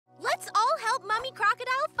Mommy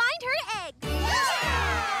Crocodile find her eggs.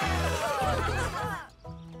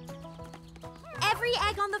 Every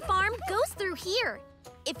egg on the farm goes through here.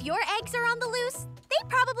 If your eggs are on the loose, they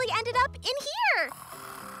probably ended up in here.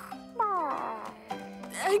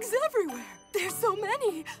 Eggs everywhere. There's so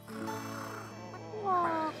many.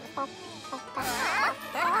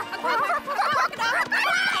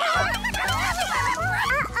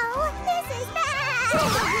 Uh-oh, this is bad!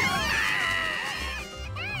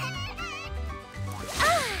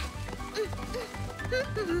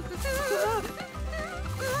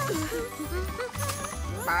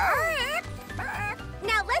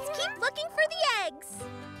 Now let's keep looking for the eggs.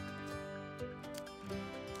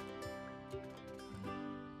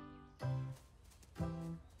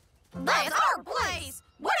 That's our place!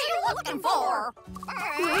 What are you looking for?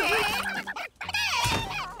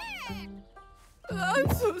 I'm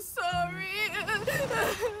so sorry.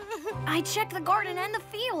 I checked the garden and the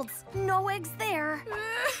fields. No eggs there.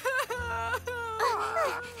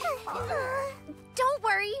 Don't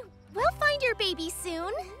worry, we'll find your baby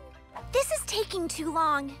soon. This is taking too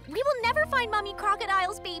long. We will never find Mommy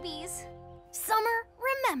Crocodile's babies. Summer,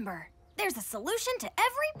 remember, there's a solution to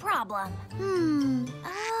every problem.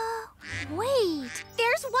 Wait.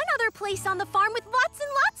 There's one other place on the farm with lots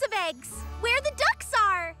and lots of eggs. Where the ducks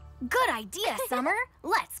are. Good idea, Summer.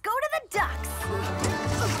 Let's go to the ducks.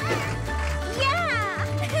 Yeah!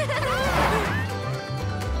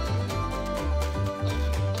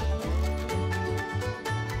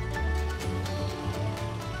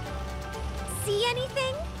 See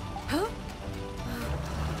anything? Huh?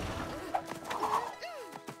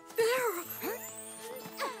 There!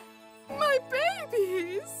 My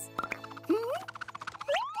babies!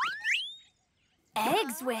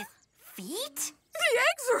 Eggs with feet? The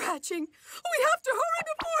eggs are hatching! We have to hurry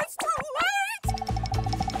before it's too late!